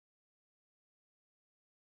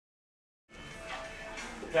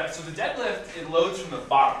Yeah, so the deadlift, it loads from the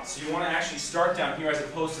bottom. So you want to actually start down here as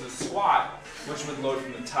opposed to the squat, which would load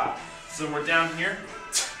from the top. So when we're down here,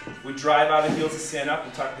 we drive out the heels and stand up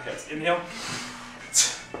and tuck the hips. Inhale.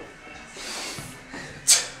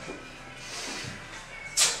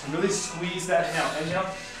 Really squeeze that inhale.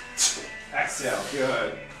 Inhale. Exhale.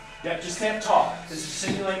 Good. Yeah, just stand tall. This is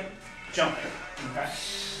simulate jumping. Okay.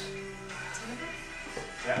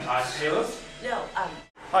 Yeah, halos? No,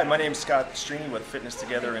 Hi, my name is Scott Strini with Fitness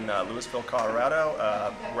Together in Louisville, Colorado.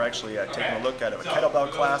 We're actually taking a look at a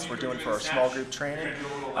kettlebell class we're doing for our small group training.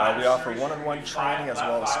 We offer one-on-one training as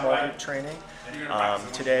well as small group training.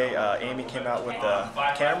 Today, Amy came out with the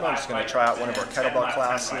camera. I'm just going to try out one of our kettlebell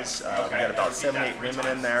classes. We got about 7-8 women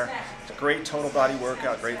in there. It's a great total body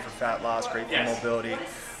workout, great for fat loss, great for mobility,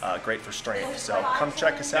 great for strength. So come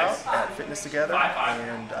check us out at Fitness Together,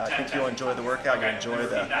 and I think you'll enjoy the workout. You'll enjoy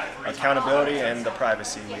the accountability and the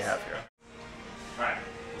privacy we have here. Alright,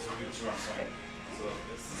 so we'll do 2 rounds. So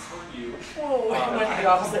this is for you. whoa, it went the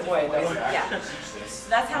opposite way though. Yeah.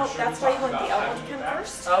 That's why you want the elbow to come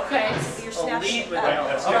first. Okay. So you're snapping All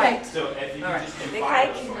up. right. So if you can just do Big 5 hike.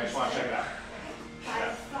 of those, I just want to check it out.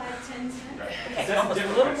 5, 10, 10. Okay, almost a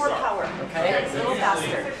little more power, okay? A little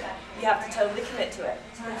faster. You have to totally commit to it.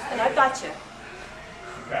 And I've got you.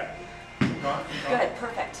 Okay. Keep going. Good,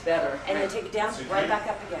 perfect. Better. And then take it down, right back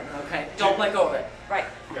up again. Okay. Don't let go of it. Right.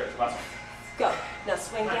 Good. Last one. Go. Now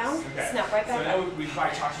swing down, Okay. snap right So I back know up. we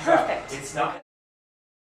probably talked about Perfect. it's not